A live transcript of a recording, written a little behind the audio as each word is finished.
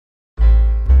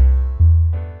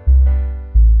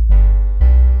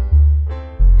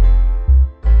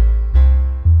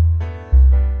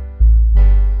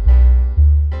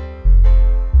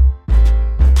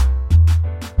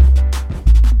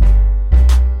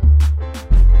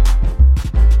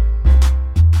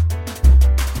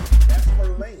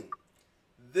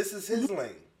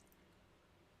sizzling.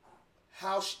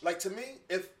 How like to me,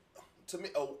 if to me,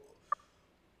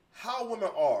 how women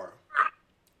are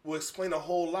will explain a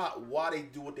whole lot why they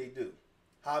do what they do.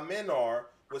 How men are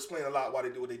will explain a lot why they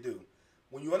do what they do.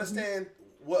 When you understand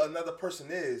what another person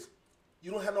is,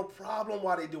 you don't have no problem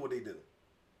why they do what they do.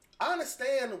 I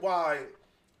understand why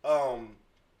um,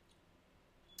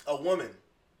 a woman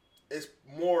is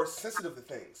more sensitive to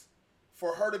things.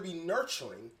 For her to be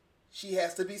nurturing, she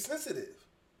has to be sensitive.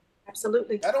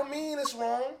 Absolutely. That don't mean it's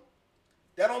wrong.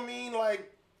 That don't mean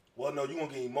like, well, no, you're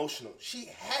gonna get emotional. She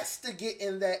has to get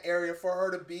in that area for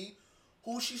her to be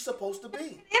who she's supposed to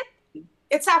be.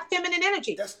 It's our feminine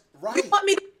energy. That's You right. want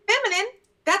me to be feminine?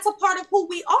 That's a part of who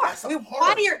we are. That's a We're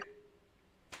part of it. wired.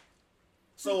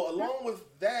 So along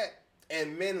with that,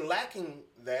 and men lacking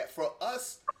that, for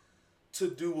us to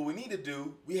do what we need to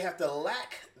do, we have to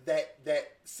lack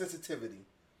that sensitivity.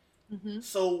 Mm-hmm.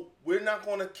 So we're not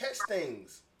going to catch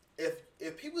things.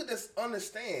 If people just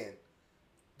understand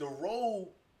the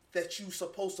role that you're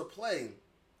supposed to play,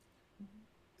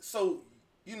 so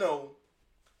you know,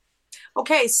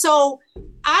 Okay, so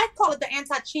I call it the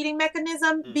anti-cheating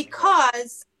mechanism right,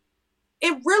 because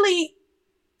it really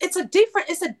it's a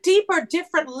deeper,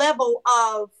 different level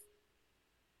of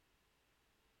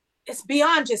it's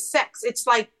beyond just sex. It's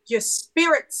like your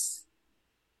spirits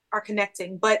are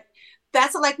connecting. But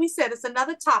that's like we said, it's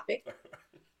another topic.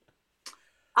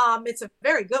 It's a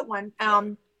very good one.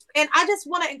 right, And I just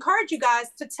want to encourage you guys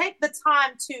to take the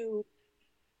time to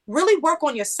really work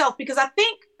on yourself because I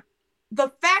think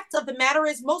the fact of the matter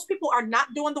is most people are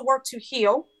not doing the work to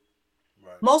heal.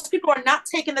 right, Most people are not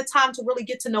taking the time to really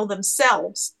get to know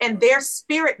themselves and right, their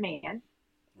spirit man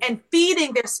and right,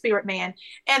 feeding their spirit man.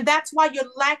 And that's why you're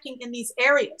lacking in these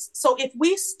areas. So if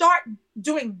we start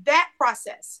doing that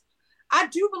process, I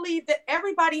do believe that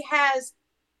everybody has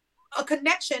a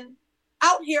connection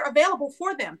out here available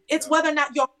for them. It's yep, whether or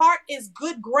not your heart is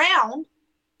good ground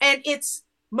and it's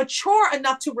mature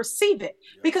enough to receive it.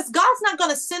 yep, Because God's not going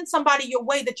to send somebody your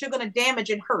way that you're going to damage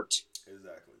and hurt.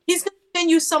 exactly, He's going to send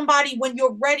you somebody when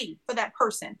you're ready for that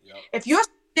person. yep, If you're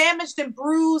damaged and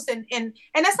bruised and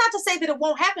that's not to say that it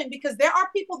won't happen because there are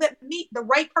people that meet the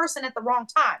right person at the wrong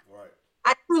time. right,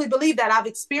 I truly believe that. I've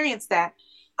experienced that.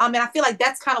 And I feel like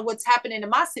that's kind of what's happening in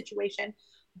my situation.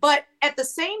 But at the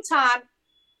same time,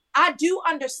 I do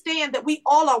understand that we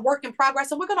all are work in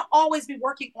progress and we're going to always be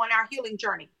working on our healing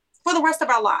journey for the rest of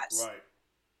our lives. right.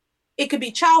 It could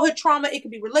be childhood trauma, it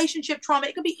could be relationship trauma,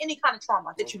 it could be any kind of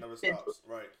trauma that Growth you've never been through. stops.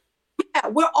 Right, Yeah,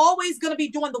 we're always going to be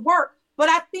doing the work, but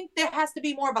I think there has to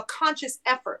be more of a conscious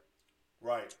effort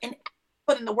right, and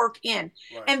putting the work in.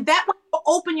 right. And that will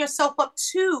open yourself up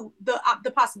to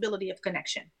the possibility of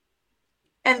connection.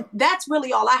 And Yep. that's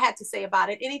really all I had to say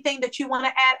about it. Anything that you want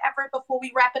to add, Everett, before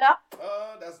we wrap it up?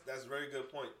 That's a very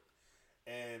good point.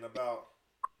 And about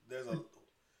there's a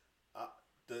uh,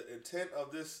 the intent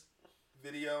of this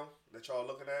video that y'all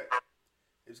looking at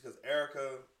is because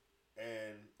Erica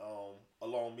and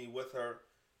along me with her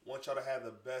want y'all to have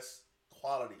the best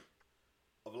quality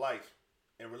of life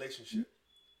and relationship.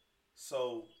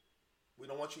 So we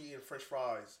don't want you eating French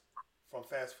fries from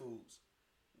fast foods.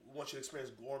 We want you to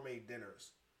experience gourmet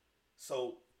dinners.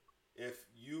 So if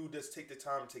you just take the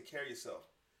time to take care of yourself,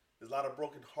 there's a lot of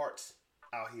broken hearts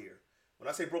out here. When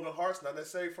I say broken hearts, not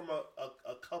necessarily from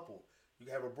a couple. You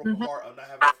can have a broken Mm-hmm. heart of not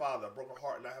having a father, a broken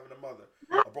heart of not having a mother,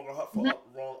 a broken heart for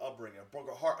Mm-hmm. wrong upbringing, a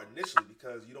broken heart initially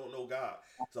because you don't know God.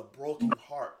 It's a broken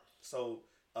heart. So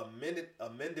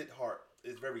amended heart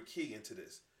is very key into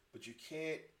this. But you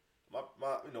can't.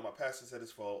 My pastor said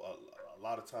this for a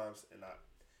lot of times, and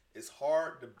it's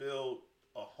hard to build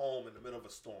a home in the middle of a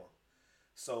storm.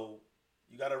 So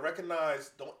you got to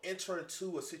recognize, don't enter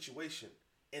into a situation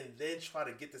and then try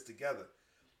to get this together.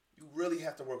 You really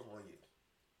have to work on you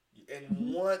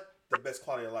and want the best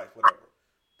quality of life, whatever.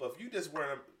 But if you just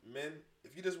worrying, men,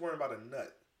 if you just worrying about a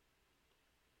nut,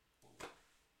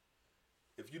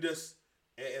 if you just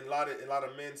and a lot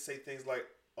of men say things like,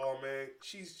 "Oh man,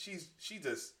 she just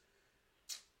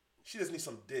needs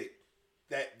some dick."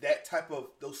 That type of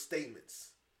those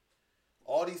statements,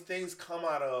 all these things come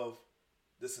out of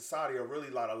the society are really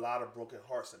like a lot of broken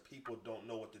hearts and people don't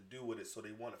know what to do with it, so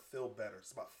they want to feel better.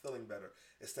 It's about feeling better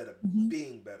instead of Mm-hmm.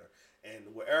 being better.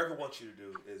 And what Erica wants you to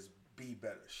do is be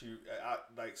better.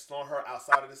 Like throwing her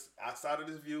outside of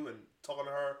this view and talking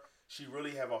to her. She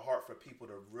really have a heart for people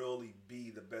to really be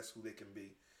the best who they can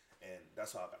be, and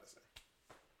that's all I gotta say.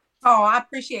 Oh, I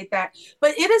appreciate that.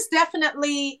 But it is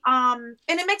definitely and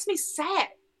it makes me sad.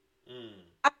 Mm,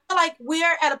 I feel like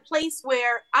we're at a place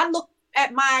where I look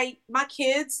at my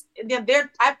kids, I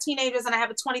have teenagers and I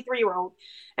have a 23-year-old,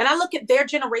 and I look at their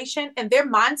generation and their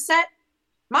mindset.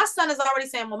 My son is already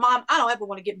saying, "Well, Mom, I don't ever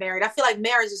want to get married. I feel like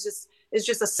marriage is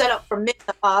just a setup for men.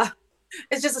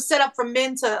 It's just a setup for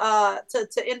men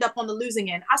to end up on the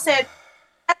losing end." I said,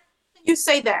 "You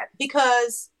say that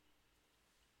because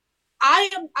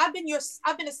I've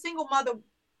been a single mother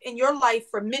in your life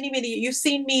for many years. You've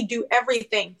seen me do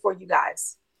everything for you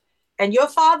guys, and your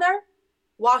father,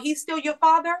 while he's still your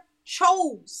father,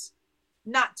 chose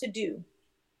not to do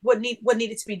what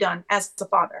needed to be done as a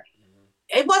father.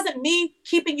 It wasn't me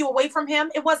keeping you away from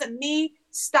him. It wasn't me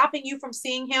stopping you from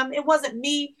seeing him. It wasn't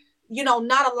me,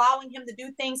 not allowing him to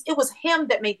do things. It was him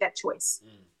that made that choice."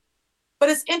 But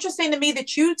it's interesting to me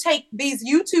that you take these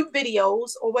YouTube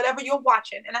videos or whatever you're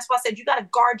watching, and that's why I said you got to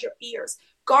guard your ears,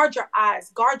 guard your eyes,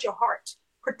 guard your heart,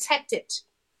 protect it.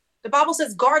 The Bible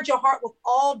says guard your heart with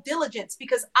all diligence,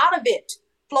 because out of it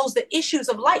flows the issues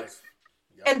of life.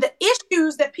 Yep. And the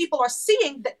issues that people are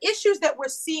seeing, the issues that we're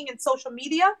seeing in social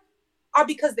media are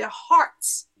because their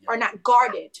hearts are not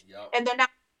guarded, and they're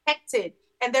not protected,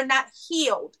 and they're not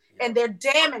healed, and they're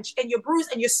damaged, and you're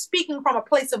bruised, and you're speaking from a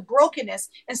place of brokenness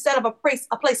instead of a place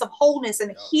of wholeness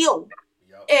and healed.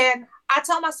 And I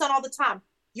tell my son all the time,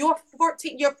 you're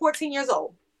 14 years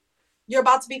old. You're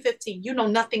about to be 15. You know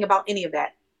nothing about any of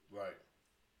that. Right.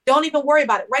 Don't even worry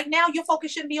about it. Right now, your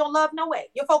focus shouldn't be on love. No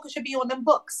way. Your focus should be on them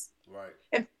books. Right.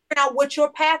 And figuring out what your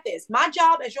path is. My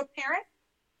job as your parent,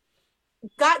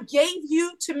 God gave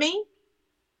you to me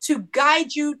to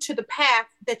guide you to the path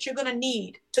that you're going to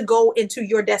need to go into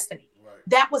your destiny. Right.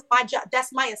 That was my job.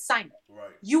 That's my assignment.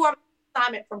 Right. You are an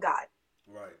assignment from God.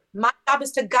 Right. My job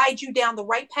is to guide you down the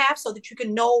right path so that you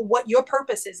can know what your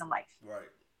purpose is in life. Right.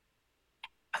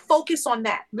 Focus on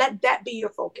that. Let that be your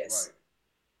focus. Right.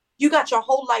 You got your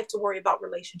whole life to worry about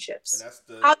relationships. And that's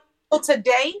how you feel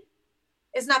today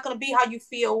is not going to be how you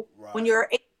feel when you're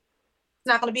 8. It's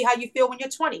not going to be how you feel when you're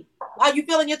 20. How you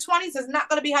feel in your 20s is not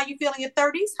going to be how you feel in your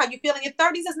 30s. How you feel in your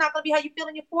 30s is not going to be how you feel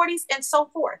in your 40s, and so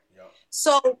forth. Yep.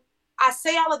 So I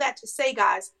say all of that to say,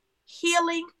 guys,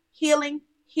 healing,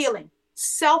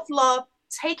 self-love,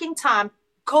 taking time,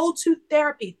 go to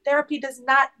therapy. Therapy does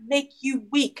not make you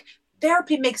weak.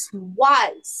 Therapy makes you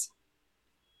wise.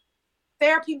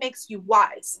 Therapy makes you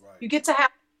wise. Right. You get to have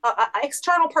an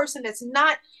external person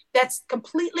that's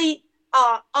completely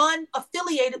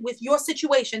unaffiliated with your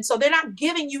situation. So they're not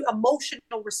giving you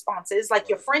emotional responses like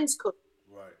your friends could.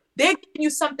 Right. They're giving you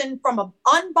something from an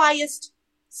unbiased,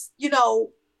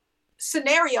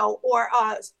 scenario or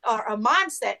a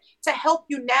mindset to help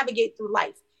you navigate through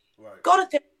life. Right. Go to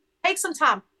therapy, take some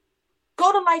time.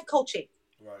 Go to life coaching.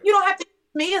 Right. You don't have to be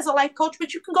me as a life coach,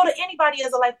 but you can go to anybody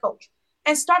as a life coach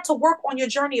and start to work on your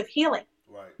journey of healing.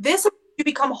 Right. This is you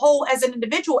become whole as an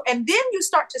individual, and then you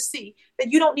start to see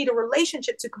that you don't need a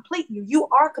relationship to complete you. You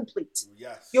are complete.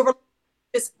 Yes. Your relationship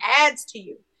just adds to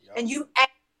you, and you add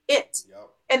it.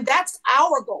 And that's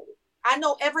our goal. I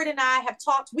know Everett and I have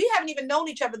talked. We haven't even known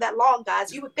each other that long,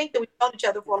 guys. You would think that we've known each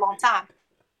other for a long time.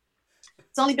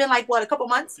 It's only been like, what, a couple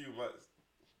months? A few months.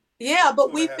 Yeah,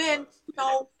 but we've been,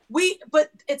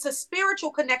 but it's a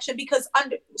spiritual connection because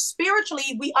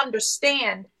spiritually we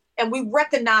understand and we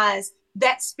recognize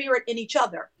that spirit in each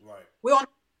other. Right. We're on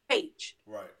the page.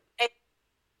 Right. And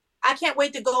I can't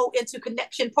wait to go into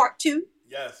connection part 2.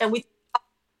 Yes. And we talk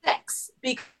sex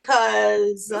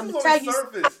because I'm gonna tell you.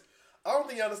 Surface. I don't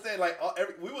think you understand. Like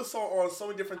we were on so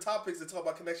many different topics to talk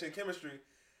about connection and chemistry.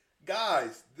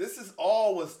 Guys, this is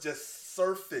all was just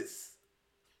surface.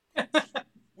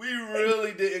 We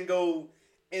really didn't go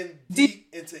in deep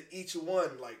into each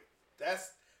one. Like I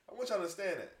want you to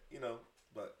understand that,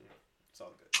 but it's all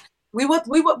good. We're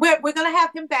gonna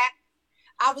have him back.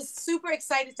 I was super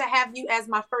excited to have you as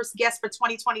my first guest for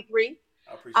 2023.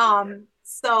 I appreciate that.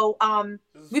 So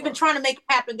we've been trying to make it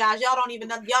happen, guys. Y'all don't even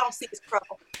know. Y'all don't see this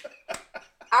trouble.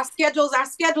 Our schedules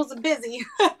are busy.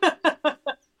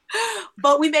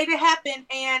 But we made it happen,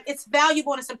 and it's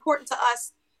valuable and it's important to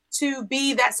us to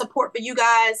be that support for you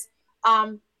guys.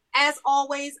 As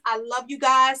always, I love you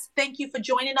guys. Thank you for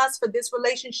joining us for this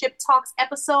Relationship Talks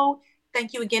episode.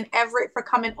 Thank you again, Everett, for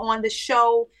coming on the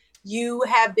show. You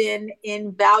have been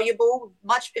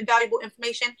much invaluable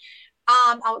information.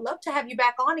 I would love to have you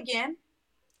back on again.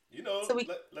 So let me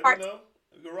know.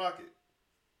 We can rock it.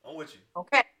 I'm with you.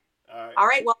 Okay. All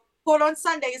right. Well, record on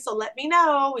Sunday, so let me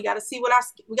know. We got to see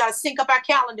we got to sync up our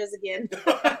calendars again.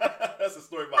 That's a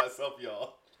story by itself,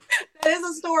 y'all. That is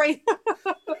a story.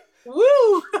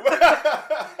 Woo!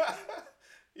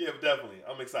 Yeah, definitely.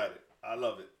 I'm excited. I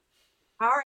love it. All right.